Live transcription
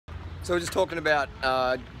So we're just talking about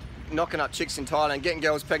knocking up chicks in Thailand, getting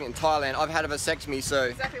girls pregnant in Thailand. I've had a vasectomy, so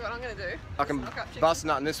exactly what I'm going to do. I can bust a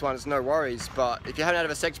nut in this one, it's no worries. But if you haven't had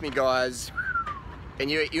a vasectomy, guys,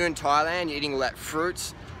 and you're in Thailand, you're eating all that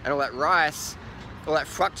fruit and all that rice, all that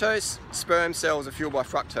fructose, sperm cells are fueled by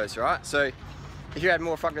fructose, right? So if you had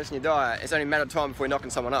more fructose in your diet, it's only a matter of time before you're knocking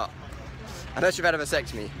someone up. Unless you've had a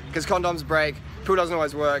vasectomy, because condoms break, pill doesn't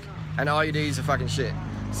always work, and IUDs are fucking shit.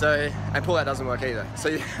 So, and pull-out doesn't work either. So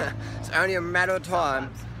it's only a matter of time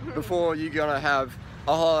before you're gonna have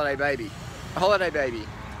a holiday baby. A holiday baby.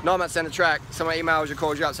 9 months down the track, someone emails you,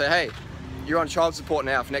 calls you up, say, hey, you're on child support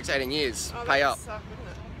now for the next 18 years, pay up. Suck,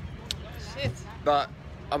 wouldn't it? Shit. But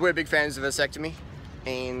we're big fans of vasectomy,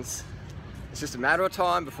 and it's just a matter of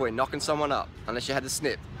time before you're knocking someone up, unless you had the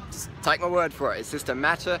snip. Just take my word for it, it's just a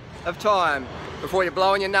matter of time before you're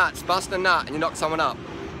blowing your nuts, busting a nut, and you knock someone up.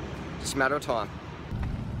 Just a matter of time.